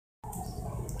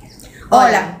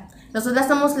Hola, nosotras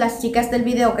somos las chicas del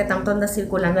video que tanto anda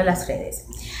circulando en las redes.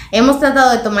 Hemos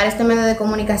tratado de tomar este medio de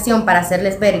comunicación para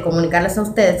hacerles ver y comunicarles a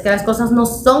ustedes que las cosas no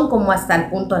son como hasta el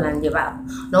punto la han llevado.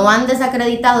 No han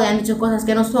desacreditado y han dicho cosas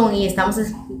que no son, y estamos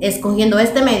escogiendo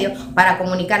este medio para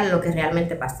comunicarles lo que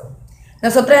realmente pasó.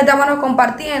 Nosotros estamos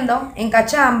compartiendo en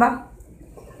cachamba.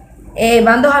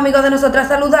 Van dos amigos de nosotras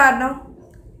a saludarnos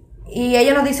y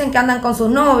ellos nos dicen que andan con sus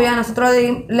novias.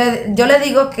 Yo les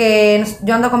digo que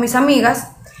yo ando con mis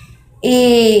amigas,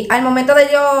 y al momento de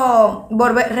yo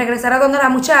regresar a donde la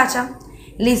muchacha,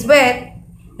 Lisbeth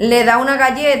le da una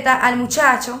galleta al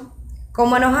muchacho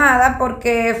como enojada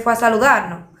porque fue a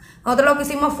saludarnos. Nosotros lo que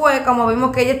hicimos fue, como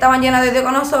vimos que ellos estaban llenas de odio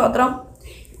con nosotros,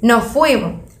 nos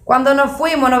fuimos. Cuando nos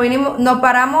fuimos, nos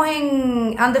paramos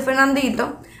en Ande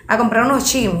Fernandito a comprar unos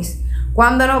chimis.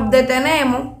 Cuando nos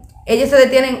detenemos, ellos se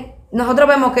detienen. Nosotros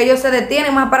vemos que ellos se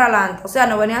detienen más para adelante, o sea,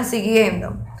 nos venían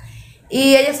siguiendo.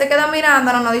 Y ellos se quedan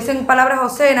mirándonos, nos dicen palabras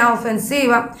obscenas,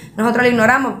 ofensivas. Nosotros le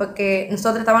ignoramos porque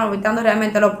nosotros estábamos evitando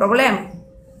realmente los problemas.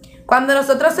 Cuando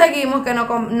nosotros seguimos, que nos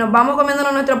vamos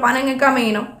comiéndonos nuestro pan en el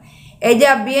camino,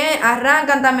 ellas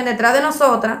arrancan también detrás de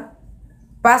nosotras,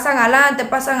 pasan adelante,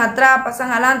 pasan atrás,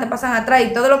 pasan adelante, pasan atrás,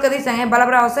 y todo lo que dicen es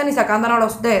palabras obscenas y sacándonos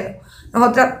los dedos.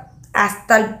 Nosotras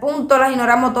hasta el punto las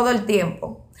ignoramos todo el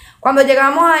tiempo. Cuando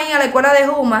llegamos ahí a la escuela de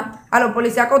Juma, a los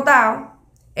policías acotados,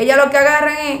 ellas lo que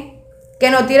agarran es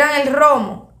que nos tiran el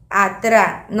romo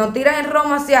atrás, nos tiran el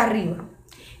romo hacia arriba.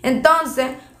 Entonces,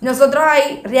 nosotros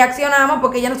ahí reaccionamos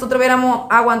porque ya nosotros hubiéramos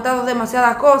aguantado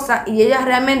demasiadas cosas y ellas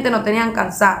realmente nos tenían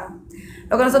cansados.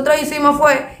 Lo que nosotros hicimos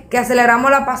fue que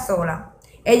aceleramos la pasola.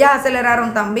 Ellas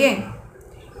aceleraron también.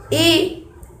 Y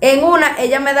en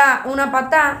ella me da una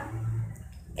patada.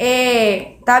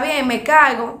 Está bien, me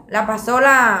caigo, la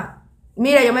pasola,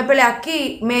 mira, yo me peleé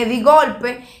aquí, me di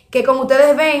golpe, que como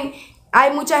ustedes ven,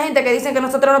 hay mucha gente que dicen que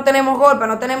nosotros no tenemos golpe,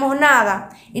 no tenemos nada,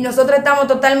 y nosotros estamos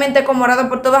totalmente acomodados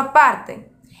por todas partes.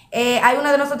 Hay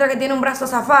una de nosotras que tiene un brazo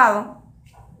zafado.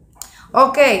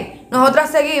 Ok,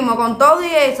 nosotras seguimos con todo y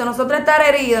eso, nosotros estar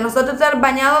heridos, nosotros estar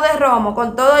bañados de romo,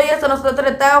 con todo y eso, nosotros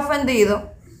estar ofendidos.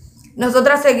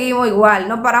 Nosotras seguimos igual,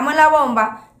 nos paramos en la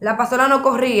bomba. La pasola no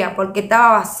corría porque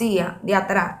estaba vacía de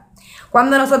atrás.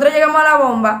 Cuando nosotros llegamos a la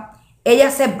bomba,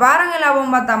 ellas se paran en la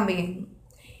bomba también.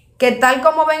 Que tal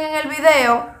como ven en el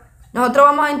video, nosotros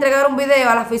vamos a entregar un video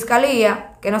a la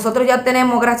fiscalía, que nosotros ya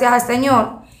tenemos, gracias al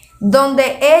Señor,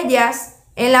 donde ellas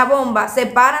en la bomba se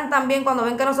paran también. Cuando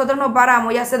ven que nosotros nos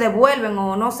paramos, ellas se devuelven,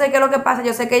 o no sé qué es lo que pasa.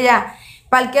 Yo sé que ellas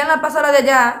parquean la pasola de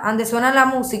allá, donde suena la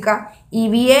música, y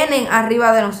vienen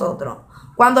arriba de nosotros.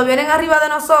 Cuando vienen arriba de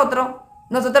nosotros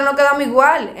nos quedamos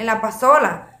igual en la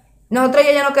pasola. Nosotros y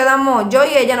ella nos quedamos, yo y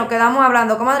ella nos quedamos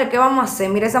hablando, comadre, ¿qué vamos a hacer?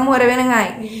 Mira, esas mujeres vienen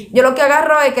ahí. Yo lo que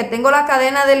agarro es que tengo la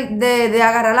cadena de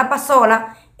agarrar la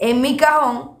pasola en mi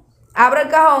cajón, abro el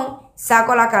cajón,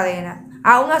 saco la cadena.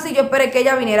 Aún así yo esperé que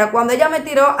ella viniera. Cuando ella me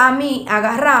tiró a mí a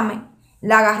agarrarme,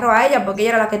 la agarró a ella porque ella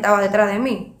era la que estaba detrás de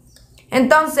mí.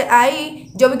 Entonces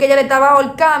ahí yo vi que ella la estaba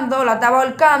ahorcando.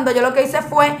 Yo lo que hice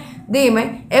fue,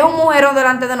 dime, es un mujerón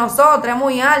delante de nosotros, es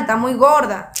muy alta, muy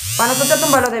gorda. Para nosotros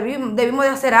tumbarlo debimos de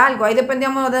hacer algo. Ahí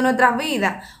dependíamos de nuestras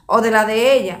vidas o de la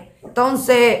de ella.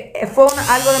 Entonces fue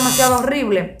algo demasiado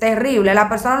horrible, terrible. Las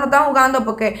personas no están jugando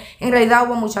porque en realidad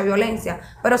hubo mucha violencia,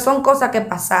 pero son cosas que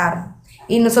pasaron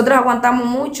y nosotros aguantamos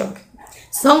mucho.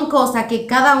 Son cosas que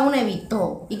cada uno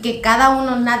evitó y que cada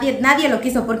uno, nadie lo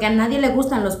quiso, porque a nadie le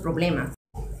gustan los problemas.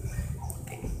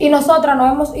 Y nosotras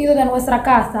nos hemos ido de nuestra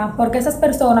casa porque esas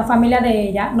personas, familia de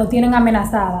ella, nos tienen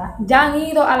amenazadas. Ya han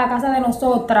ido a la casa de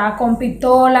nosotras con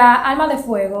pistola, arma de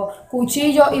fuego,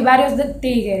 cuchillo y varios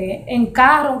tigres, en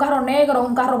carro, un carro negro,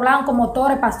 un carro blanco,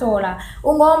 motores, pasola,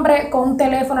 un hombre con un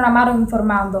teléfono en la mano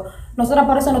informando. Nosotras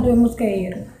por eso no tuvimos que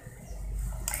ir.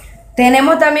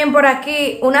 Tenemos también por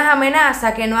aquí unas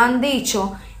amenazas que me han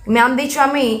dicho a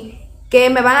mí que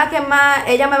me van a quemar.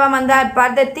 Ella me va a mandar un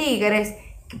par de tigres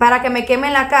para que me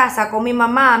quemen la casa con mi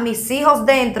mamá, mis hijos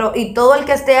dentro, y todo el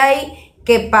que esté ahí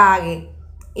que pague.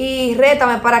 Y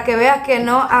rétame para que veas que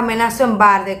no amenazo en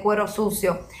bar de cuero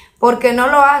sucio, porque no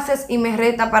lo haces, y me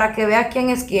reta para que veas quién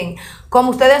es quién.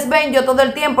 Como ustedes ven, yo todo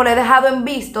el tiempo le he dejado en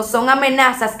visto, son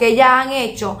amenazas que ya han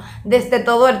hecho desde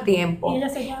todo el tiempo.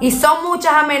 Y son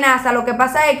muchas amenazas. Lo que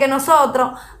pasa es que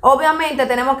nosotros, obviamente,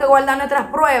 tenemos que guardar nuestras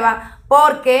pruebas,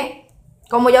 porque,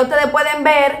 como ya ustedes pueden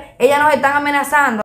ver, ellas nos están amenazando.